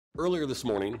Earlier this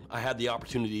morning, I had the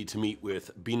opportunity to meet with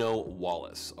Beano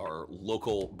Wallace, our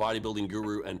local bodybuilding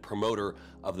guru and promoter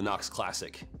of the Knox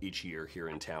Classic each year here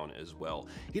in town as well.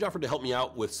 He'd offered to help me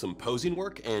out with some posing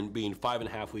work, and being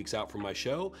 5.5 weeks out from my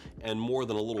show and more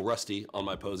than a little rusty on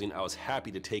my posing, I was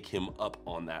happy to take him up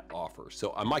on that offer.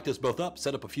 So I mic'd us both up,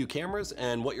 set up a few cameras,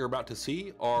 and what you're about to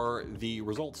see are the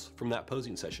results from that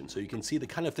posing session. So you can see the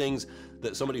kind of things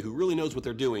that somebody who really knows what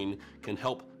they're doing can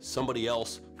help somebody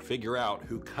else figure out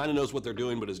who kind of knows what they're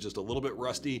doing but is just a little bit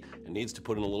rusty and needs to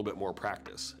put in a little bit more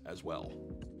practice as well.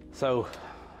 So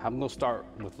I'm gonna start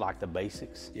with like the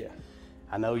basics. Yeah.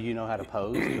 I know you know how to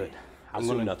pose, but I'm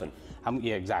gonna nothing.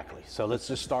 Yeah, exactly. So let's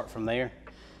just start from there.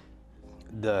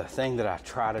 The thing that I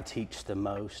try to teach the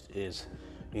most is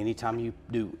anytime you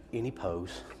do any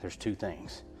pose, there's two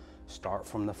things. Start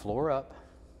from the floor up,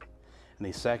 and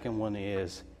the second one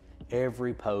is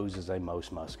every pose is a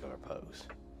most muscular pose.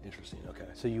 Interesting, okay.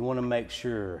 So you want to make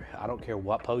sure, I don't care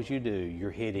what pose you do, you're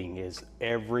hitting is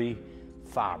every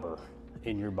fiber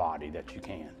in your body that you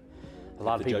can. A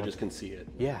lot of people, judges can see it.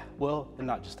 Yeah, well, and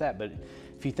not just that, but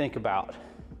if you think about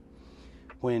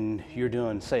when you're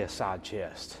doing, say, a side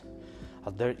chest,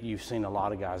 you've seen a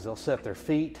lot of guys, they'll set their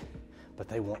feet, but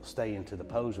they won't stay into the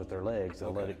pose with their legs.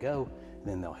 They'll let it go, and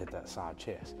then they'll hit that side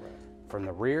chest. Right. From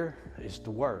the rear, it's the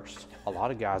worst. A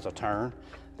lot of guys will turn,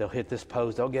 they'll hit this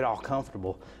pose, they'll get all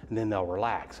comfortable, and then they'll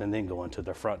relax and then go into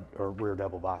the front or rear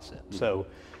double bicep. Mm-hmm. So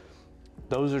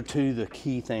those are two of the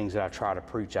key things that I try to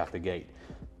preach out the gate.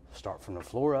 Start from the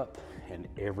floor up, and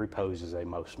every pose is a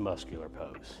most muscular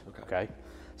pose, okay?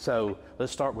 So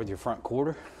let's start with your front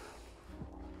quarter.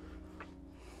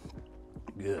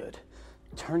 Good.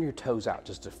 Turn your toes out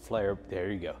just to flare,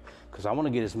 there you go. Because I want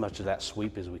to get as much of that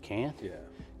sweep as we can. Yeah.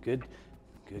 Good,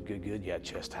 good, good, good. Yeah,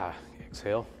 chest high,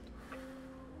 exhale.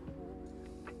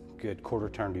 Good, quarter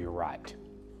turn to your right.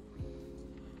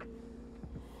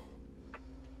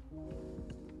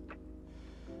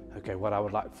 Okay, what I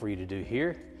would like for you to do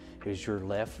here is your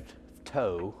left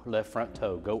front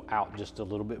toe, go out just a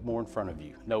little bit more in front of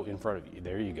you. No, in front of you,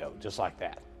 there you go, just like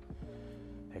that.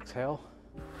 Exhale,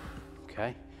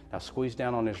 okay. Now squeeze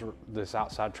down on this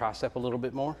outside tricep a little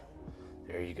bit more.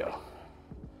 There you go.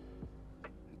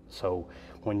 So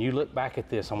when you look back at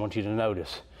this, I want you to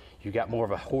notice you got more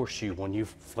of a horseshoe when you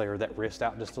flare that wrist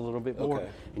out just a little bit more,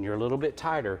 and you're a little bit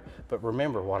tighter. But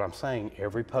remember what I'm saying,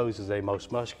 every pose is a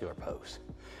most muscular pose.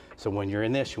 So when you're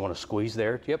in this, you want to squeeze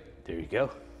there. Yep, there you go.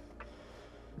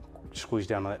 Squeeze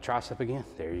down on that tricep again.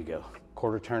 There you go.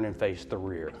 Quarter turn and face the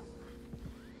rear.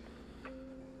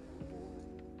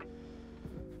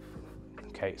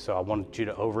 Okay, so I want you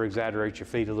to over exaggerate your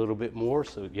feet a little bit more.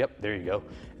 So yep, there you go.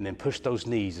 And then push those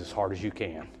knees as hard as you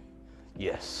can.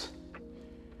 Yes.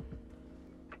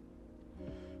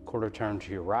 Quarter turn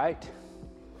to your right.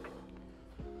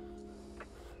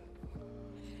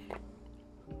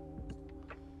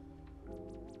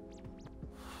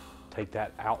 Take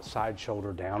that outside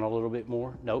shoulder down a little bit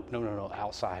more. Nope, no,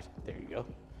 outside. There you go.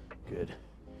 Good.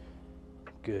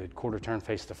 Good, quarter turn,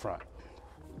 face the front.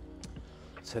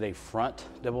 Let's hit a front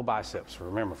double biceps,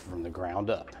 remember, from the ground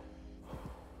up.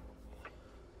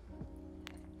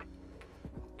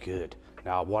 Good.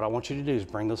 Now what I want you to do is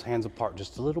bring those hands apart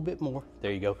just a little bit more.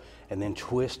 There you go. And then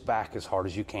twist back as hard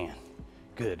as you can.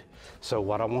 Good. So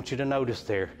what I want you to notice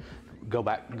there, go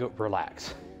back, go,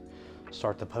 relax.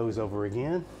 Start the pose over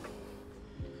again.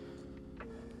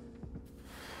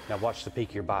 Now watch the peak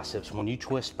of your biceps. When you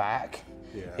twist back,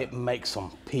 it makes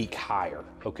them peak higher,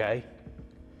 okay?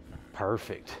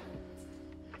 Perfect.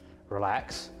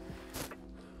 Relax.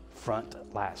 Front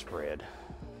lat spread.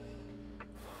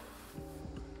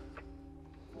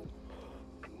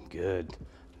 Good.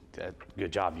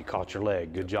 Good job. You caught your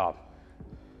leg. Good job.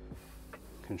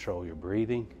 Control your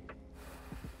breathing.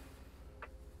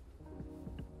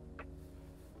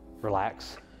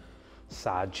 Relax.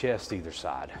 Side chest either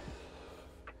side.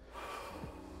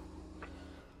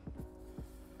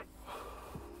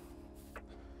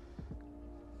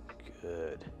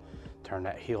 Good. Turn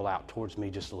that heel out towards me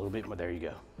just a little bit more. There you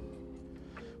go.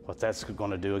 What that's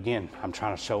going to do, again, I'm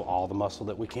trying to show all the muscle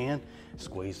that we can.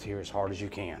 Squeeze here as hard as you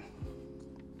can.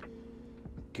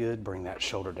 Good. Bring that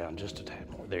shoulder down just a tad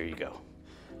more. There you go.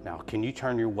 Now, can you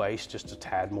turn your waist just a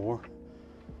tad more?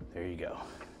 There you go.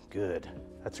 Good.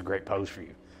 That's a great pose for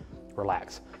you.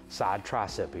 Relax. Side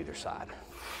tricep either side.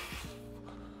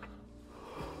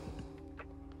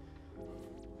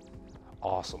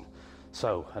 Awesome.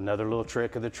 So another little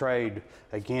trick of the trade,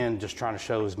 again, just trying to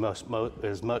show as much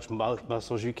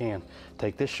muscle as you can.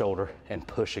 Take this shoulder and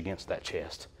push against that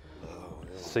chest. Oh,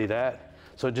 yeah. See that?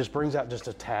 So it just brings out just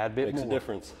a tad bit more. Makes a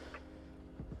difference.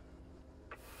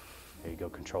 There you go,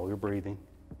 control your breathing.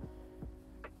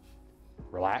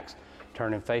 Relax,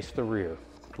 turn and face the rear.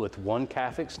 With one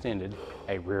calf extended,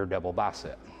 a rear double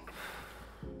bicep.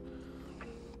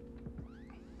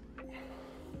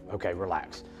 Okay,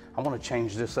 relax. I want to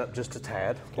change this up just a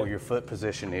tad where your foot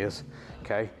position is,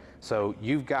 okay? So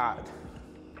you've got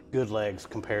good legs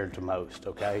compared to most,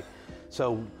 okay?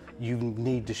 So you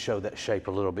need to show that shape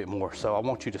a little bit more. So I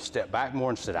want you to step back more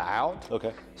instead of out.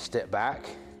 Okay. Step back,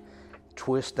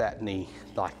 twist that knee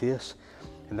like this.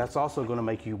 And that's also going to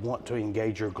make you want to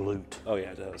engage your glute. Oh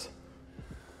yeah, it does.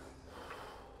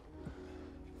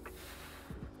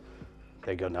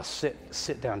 There you go. Now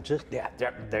sit down. Just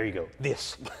there you go.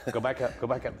 This. Go back up. Go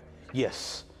back up.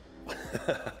 Yes.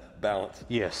 Balance.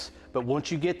 Yes. But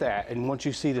once you get that, and once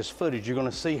you see this footage, you're going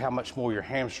to see how much more your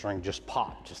hamstring just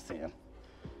popped just then.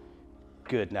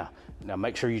 Good. Now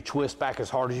make sure you twist back as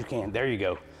hard as you can. There you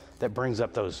go. That brings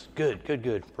up those. Good. Good.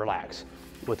 Good. Relax.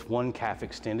 With one calf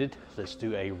extended, let's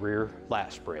do a rear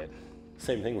lat spread.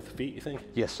 Same thing with the feet, you think?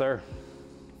 Yes, sir.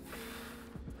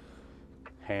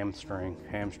 Hamstring.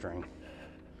 Hamstring.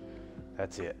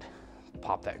 That's it.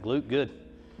 Pop that glute. Good.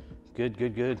 Good,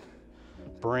 good, good.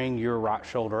 Bring your right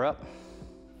shoulder up.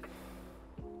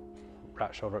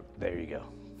 Right shoulder up. There you go.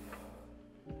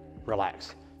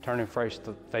 Relax. Turn and face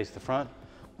the front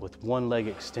with one leg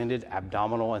extended,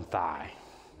 abdominal and thigh.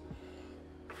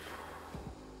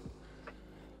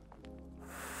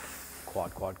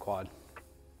 Quad, quad, quad.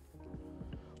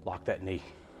 Lock that knee.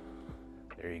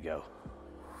 There you go.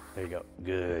 There you go.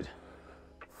 Good.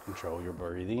 Control your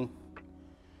breathing.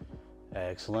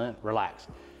 Excellent. Relax.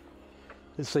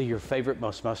 Let's see your favorite,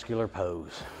 most muscular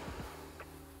pose.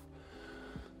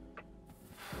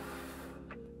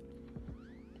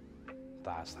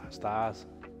 Thighs, thighs, thighs.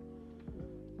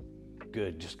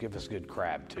 Good. Just give us a good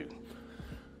crab too.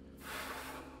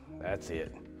 That's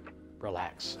it.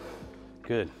 Relax.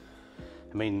 Good.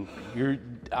 I mean,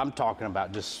 I'm talking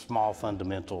about just small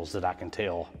fundamentals that I can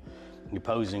tell. Your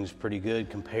posing's pretty good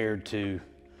compared to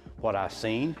what I've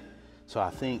seen. So I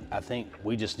think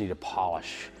we just need to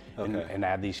polish and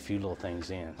add these few little things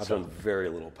in. I've done very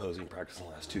little posing practice in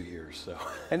the last 2 years, so.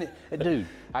 And dude,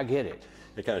 I get it.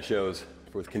 It kind of shows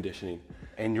with conditioning.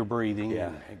 And your breathing.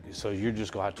 Yeah. So you're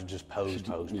just gonna have to just pose. You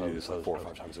do this like 4 or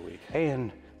 5 times a week.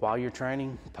 And while you're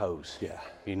training, pose. Yeah.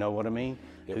 You know what I mean?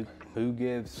 Yep. Who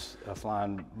gives a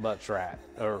flying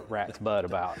rat's butt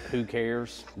about? Who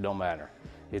cares? Don't matter.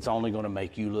 It's only going to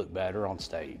make you look better on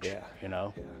stage. Yeah. You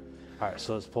know? Yeah. All right,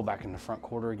 so let's pull back in the front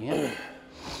quarter again.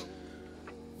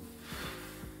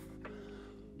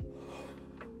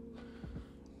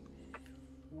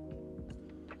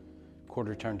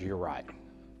 Quarter turn to your right.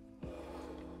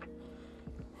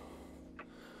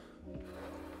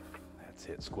 That's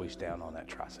it. Squeeze down on that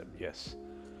tricep. Yes.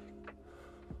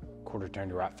 Quarter turn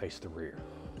to right, face the rear.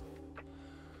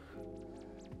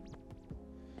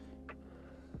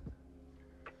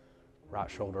 Right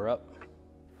shoulder up.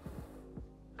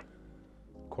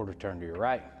 Quarter turn to your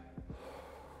right.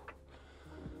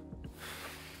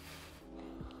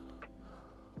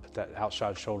 Put that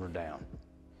outside shoulder down.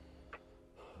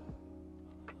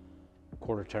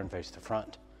 Quarter turn, face the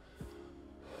front.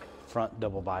 Front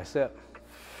double bicep.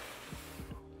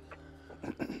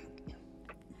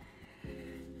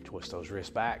 Twist those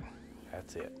wrists back.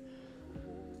 That's it.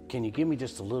 Can you give me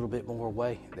just a little bit more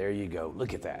way? There you go.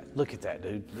 Look at that. Look at that,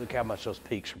 dude. Look how much those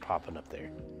peaks are popping up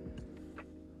there.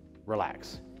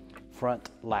 Relax.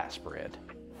 Front lat spread.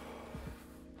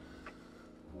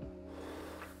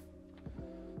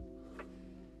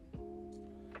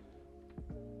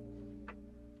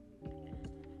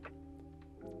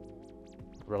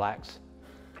 Relax.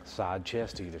 Side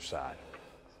chest either side.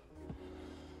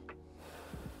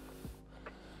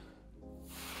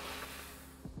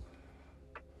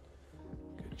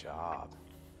 Good job.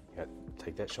 You gotta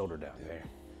take that shoulder down there.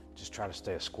 Just try to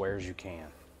stay as square as you can.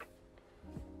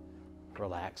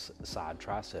 Relax, side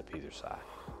tricep either side.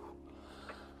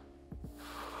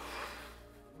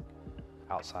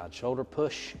 Outside shoulder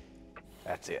push.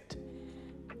 That's it.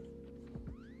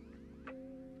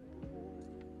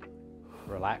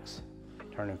 Relax,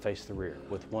 turn and face the rear.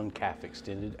 With one calf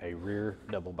extended, a rear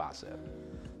double bicep.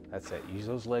 That's it. Use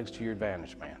those legs to your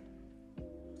advantage, man.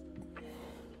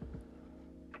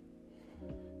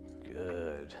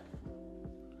 Good.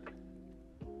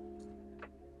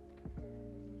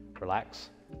 Relax.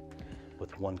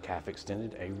 With one calf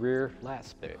extended, a rear lat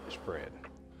spread.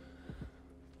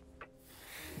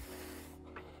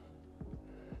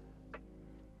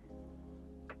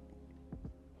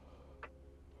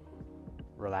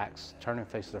 Relax, turn and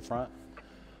face to the front.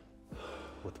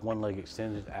 With one leg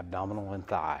extended, abdominal and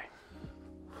thigh.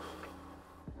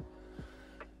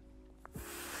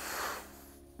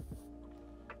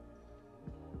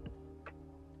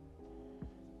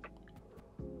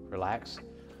 Relax.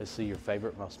 Let's see your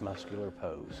favorite, most muscular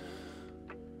pose.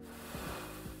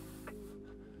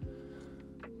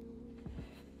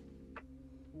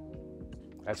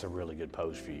 That's a really good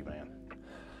pose for you, man.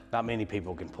 Not many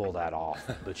people can pull that off,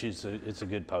 but it's a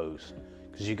good pose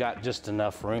because you got just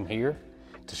enough room here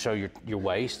to show your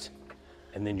waist,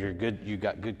 and then you're good. You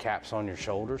got good caps on your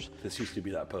shoulders. This used to be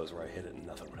that pose where I hit it and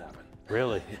nothing would happen.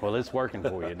 Really? Well, it's working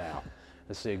for you now.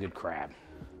 Let's see a good crab.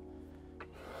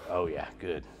 Oh yeah,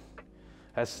 good.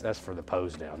 That's for the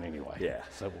pose down anyway. Yeah.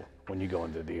 So when you go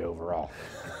into the overall.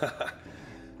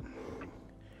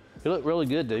 You look really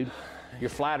good, dude. You're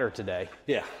flatter today.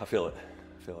 Yeah, I feel it.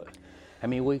 I feel it. How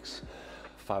many weeks?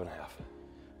 5.5.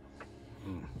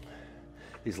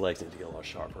 These legs need to get a lot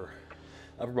sharper.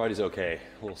 Upper body's okay,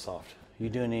 a little soft. You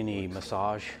doing any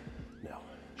massage? No.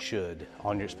 Should,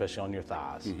 especially on your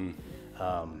thighs.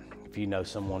 If you know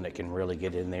someone that can really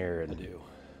get in there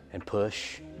and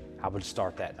push, I would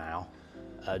start that now,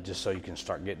 just so you can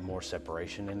start getting more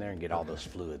separation in there and get all those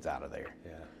fluids out of there.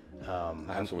 Yeah.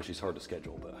 I have someone, she's hard to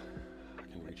schedule, but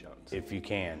I can reach out and see. If you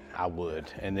can, I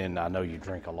would. And then I know you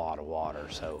drink a lot of water,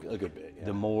 so A good bit, yeah.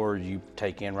 the more you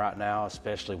take in right now,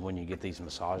 especially when you get these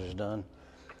massages done,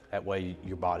 that way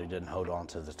your body doesn't hold on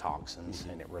to the toxins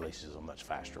and it releases them much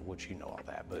faster, which you know all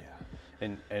that. But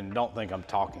and don't think I'm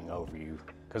talking over you,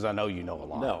 because I know you know a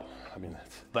lot. No, I mean,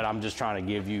 that's... But I'm just trying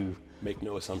to give you... Make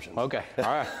no assumptions. Okay, all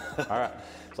right, all right.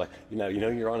 It's like, you know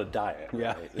you're on a diet,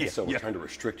 right? Yeah, And so we're yeah. trying to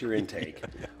restrict your intake.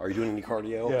 Are you doing any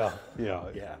cardio?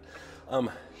 yeah. Yeah.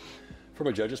 From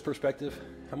a judge's perspective,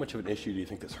 how much of an issue do you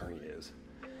think this hernia is?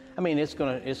 I mean, it's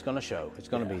gonna show. It's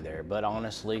gonna be there. But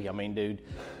honestly, I mean, dude,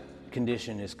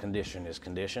 condition is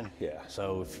condition. Yeah.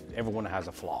 So if everyone has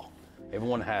a flaw.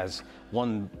 Everyone has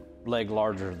one leg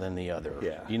larger than the other.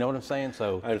 Yeah. You know what I'm saying?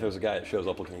 So If there's a guy that shows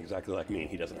up looking exactly like me and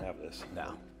he doesn't have this.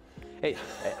 no.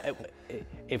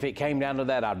 If it came down to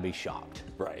that, I'd be shocked.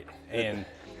 Right. And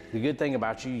the good thing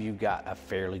about you, you've got a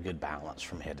fairly good balance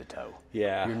from head to toe.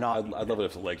 Yeah. You're not. I'd love it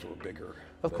if the legs were bigger.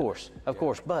 Of course,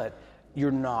 but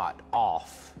you're not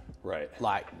off. Right.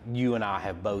 Like you and I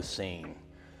have both seen,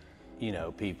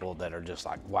 people that are just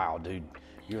like, wow, dude,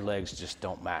 your legs just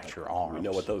don't match your arms. We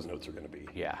know what those notes are going to be.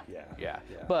 Yeah. Yeah.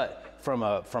 But from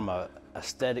a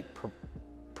aesthetic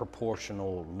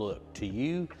proportional look to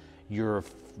you, you're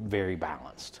very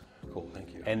balanced. Cool,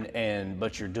 thank you.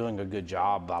 But you're doing a good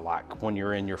job by, like, when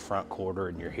you're in your front quarter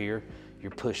and you're here,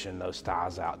 you're pushing those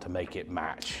thighs out to make it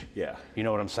match. Yeah. You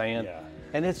know what I'm saying? Yeah.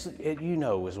 And you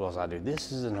know as well as I do,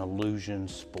 this is an illusion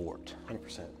sport.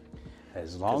 100%.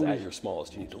 As Because long at as your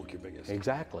smallest, you need to look your biggest.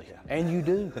 exactly, Yeah. and you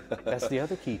do. That's the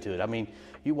other key to it. I mean,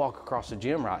 you walk across the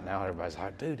gym right now, everybody's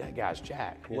like, dude, that guy's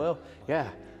jacked. Yeah. Well, yeah.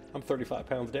 I'm 35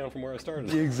 pounds down from where I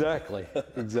started. Exactly.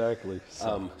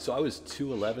 So I was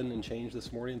 211 and change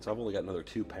this morning, so I've only got another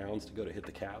 2 pounds to go to hit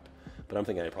the cap. But I'm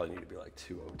thinking I probably need to be like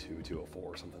 202, 204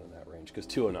 or something in that range, because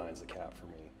 209 is the cap for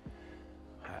me.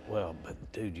 Well, but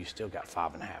dude, you still got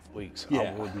 5.5 weeks. Yeah,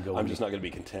 I wouldn't go I'm just not going to be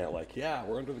content like, yeah,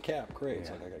 we're under the cap, great. It's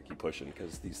like I got to keep pushing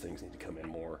because these things need to come in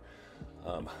more.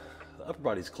 The upper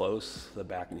body's close, the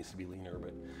back needs to be leaner,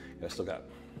 but I still got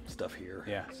stuff here.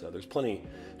 Yeah. So there's plenty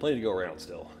to go around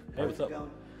still. Hey, what's up?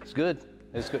 It's good.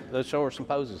 It's good. Let's show her some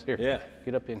poses here. Yeah.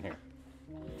 Get up in here.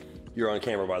 You're on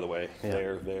camera, by the way. Yeah.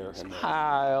 There, and there.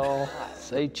 Smile.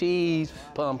 Say cheese,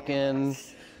 pumpkin.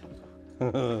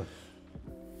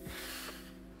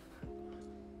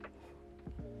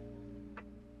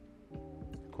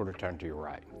 Quarter turn to your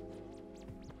right.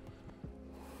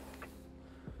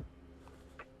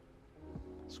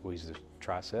 Squeeze the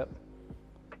tricep.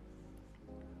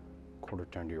 Quarter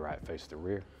turn to your right, face the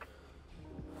rear.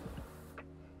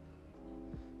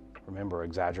 Remember,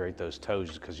 exaggerate those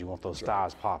toes because you want those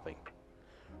thighs popping.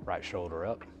 Right shoulder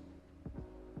up.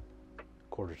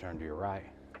 Quarter turn to your right.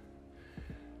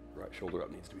 Right shoulder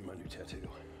up needs to be my new tattoo.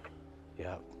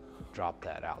 Yep. Drop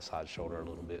that outside shoulder a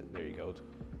little bit. There you go.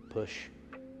 Push.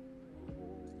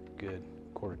 Good.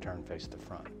 Quarter turn, face the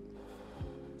front.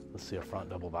 Let's see a front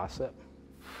double bicep.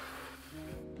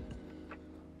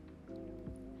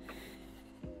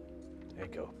 There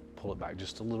you go. Pull it back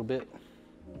just a little bit.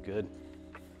 Good.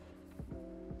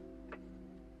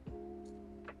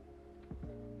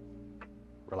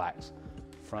 Relax.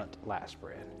 Front lat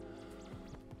spread.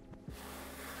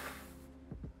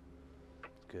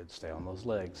 Good. Stay on those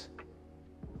legs.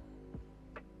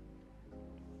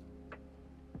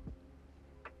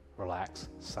 Relax.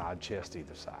 Side chest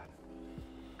either side.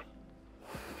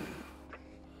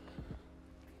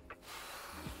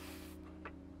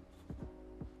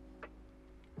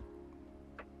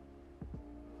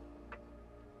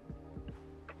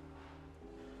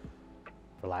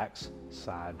 Relax,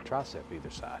 side tricep either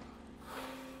side.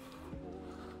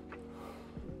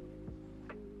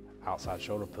 Outside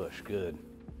shoulder push, good.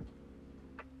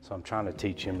 So I'm trying to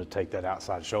teach him to take that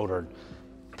outside shoulder and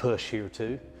push here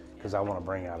too, because I want to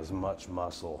bring out as much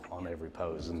muscle on every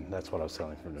pose, and that's what I was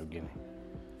telling him from the beginning.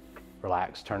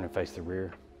 Relax, turn and face the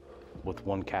rear. With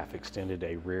one calf extended,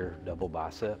 a rear double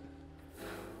bicep.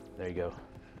 There you go.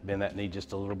 Bend that knee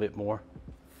just a little bit more.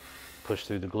 Push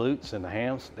through the glutes and the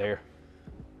hams, there.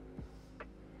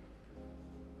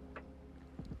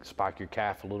 Spike your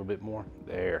calf a little bit more,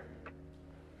 there.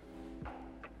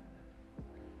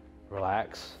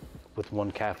 Relax. With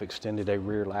one calf extended, a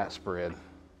rear lat spread.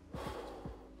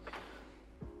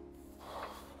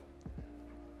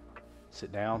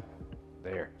 Sit down,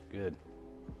 there, good.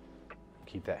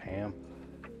 Keep that ham,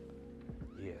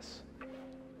 yes.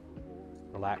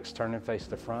 Relax, turn and face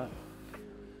the front.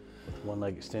 With one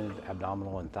leg extended,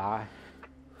 abdominal and thigh.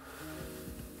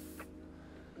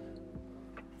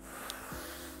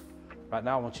 Right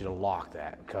now I want you to lock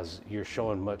that because you're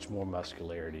showing much more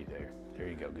muscularity there. There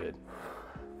you go, good.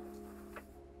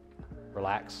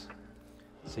 Relax.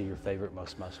 See your favorite,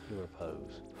 most muscular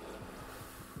pose.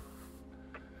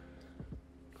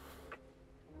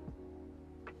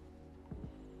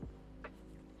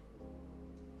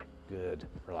 Good,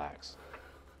 relax.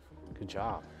 Good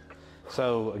job.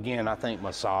 So again, I think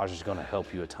massage is gonna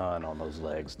help you a ton on those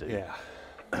legs, dude. Yeah.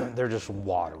 They're just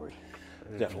watery.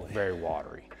 Definitely. Very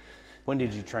watery. When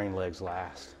did you train legs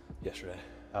last? Yesterday.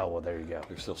 Oh, well, there you go.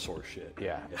 They're still sore as shit.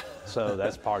 Yeah. So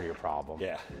that's part of your problem.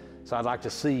 Yeah. So I'd like to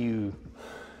see you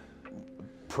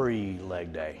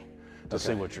pre-leg day to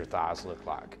see what your thighs look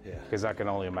like. Yeah. Because I can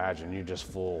only imagine you're just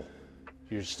full,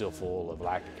 you're still full of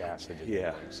lactic acid.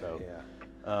 Yeah. So,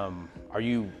 yeah. Are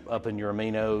you up in your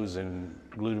aminos and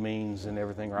glutamines and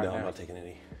everything right now? No, I'm not taking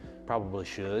any. Probably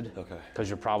should. Okay. Because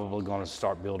you're probably going to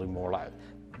start building more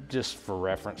just for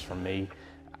reference from me,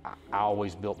 I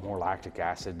always built more lactic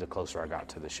acid the closer I got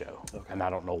to the show. Okay. And I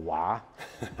don't know why,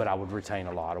 but I would retain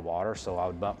a lot of water, so I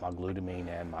would bump my glutamine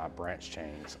and my branch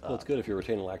chains up. Well, it's good if you're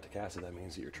retaining lactic acid. That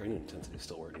means that your training intensity is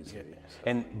still where it needs to be.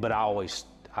 So. But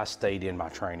I stayed in my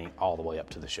training all the way up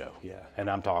to the show. Yeah. And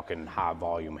I'm talking high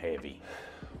volume, heavy.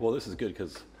 Well, this is good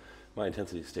because my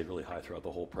intensity stayed really high throughout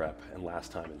the whole prep. And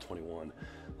last time in 21,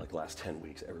 like the last 10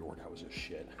 weeks, every workout was just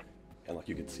shit. And like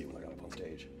you could see when I got up on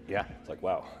stage. Yeah. It's like,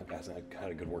 wow, that guy's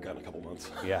had a good workout in a couple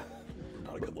months. Yeah.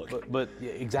 Not a good look. But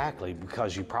exactly,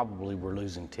 because you probably were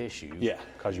losing tissue. Yeah.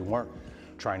 Because you weren't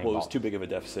training. Well, it was too big of a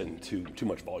deficit and too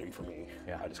much volume for me.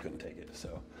 Yeah. I just couldn't take it.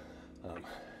 So,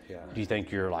 yeah. Do you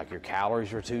think your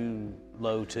calories are too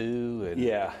low too? And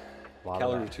yeah.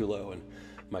 Calories are too low, and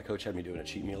my coach had me doing a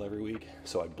cheat meal every week,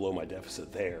 so I'd blow my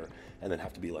deficit there and then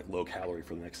have to be like low calorie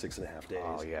for the next 6.5 days.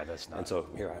 Oh yeah, that's not. And so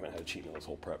here I haven't had a cheat meal this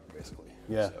whole prep basically.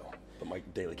 Yeah. So, but my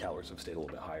daily calories have stayed a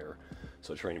little bit higher,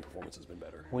 so training performance has been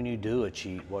better. When you do a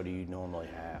cheat, what do you normally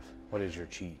have? What is your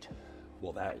cheat?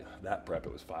 Well, that prep,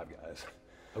 it was 5 guys.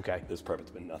 Okay. This prep,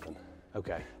 it's been nothing.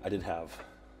 Okay. I did have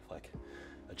like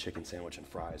a chicken sandwich and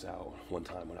fries out one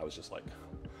time when I was just like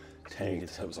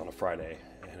tanked. It was on a Friday,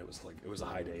 and it was a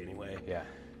high day anyway. Yeah.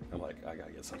 I'm like, I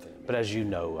gotta get something. But as you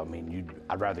know, I mean,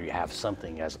 I'd rather you have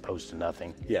something as opposed to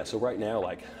nothing. Yeah, so right now,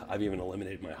 like, I've even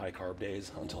eliminated my high carb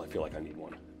days until I feel like I need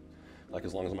one. Like,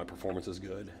 as long as my performance is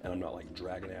good and I'm not like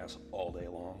dragging ass all day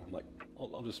long, I'm like,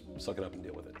 I'll just suck it up and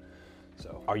deal with it.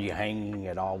 So. Are you hanging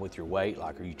at all with your weight?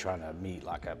 Like, are you trying to meet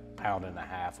like 1.5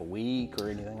 pounds a week or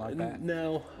anything like that?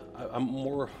 No, I'm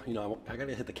more, I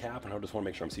gotta hit the cap, and I just wanna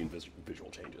make sure I'm seeing visual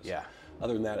changes. Yeah.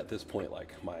 Other than that, at this point,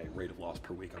 like, my rate of loss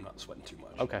per week, I'm not sweating too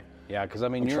much. Okay. Yeah, because I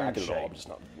mean, I'm you're in tracking shape. it all, I'm just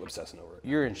not obsessing over it.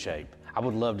 You're in shape. I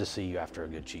would love to see you after a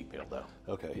good cheat meal though.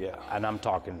 Okay, yeah. And I'm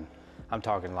talking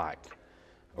like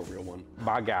a real one.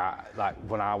 My guy, like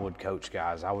when I would coach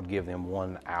guys, I would give them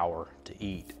 1 hour to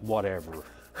eat whatever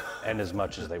and as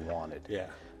much as they wanted. Yeah.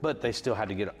 But they still had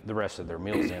to get the rest of their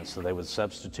meals in, so they would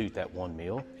substitute that one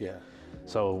meal. Yeah.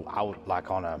 So I would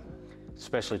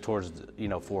especially towards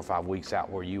 4 or 5 weeks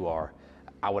out where you are,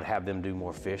 I would have them do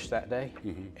more fish that day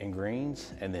and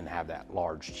greens, and then have that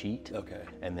large cheat. Okay.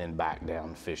 And then back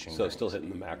down fishing. So still hitting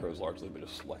the macros largely, but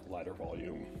just like lighter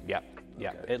volume. Yep.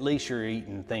 Yeah, Okay. at least you're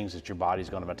eating things that your body's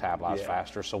going to metabolize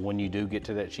faster. So when you do get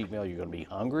to that cheat meal, you're going to be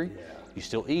hungry. Yeah. You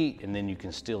still eat, and then you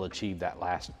can still achieve that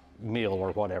last meal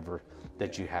or whatever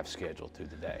that you have scheduled through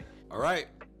the day. All right,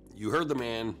 You heard the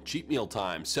man, cheat meal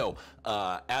time. So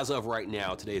as of right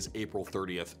now, today is April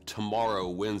 30th. Tomorrow,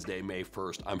 Wednesday, May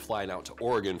 1st, I'm flying out to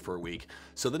Oregon for a week.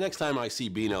 So the next time I see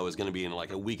Beano is gonna be in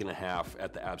like a week and a half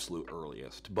at the absolute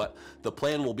earliest. But the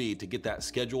plan will be to get that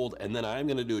scheduled, and then I'm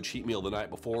gonna do a cheat meal the night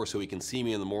before so he can see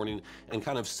me in the morning and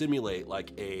kind of simulate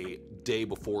like a day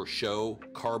before show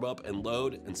carb up and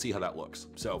load and see how that looks.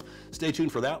 So stay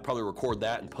tuned for that. Probably record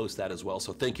that and post that as well.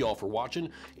 So thank you all for watching.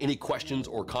 Any questions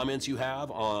or comments you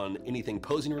have on anything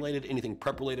posing related, anything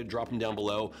prep related, drop them down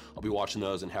below. I'll be watching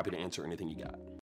those and happy to answer anything you got.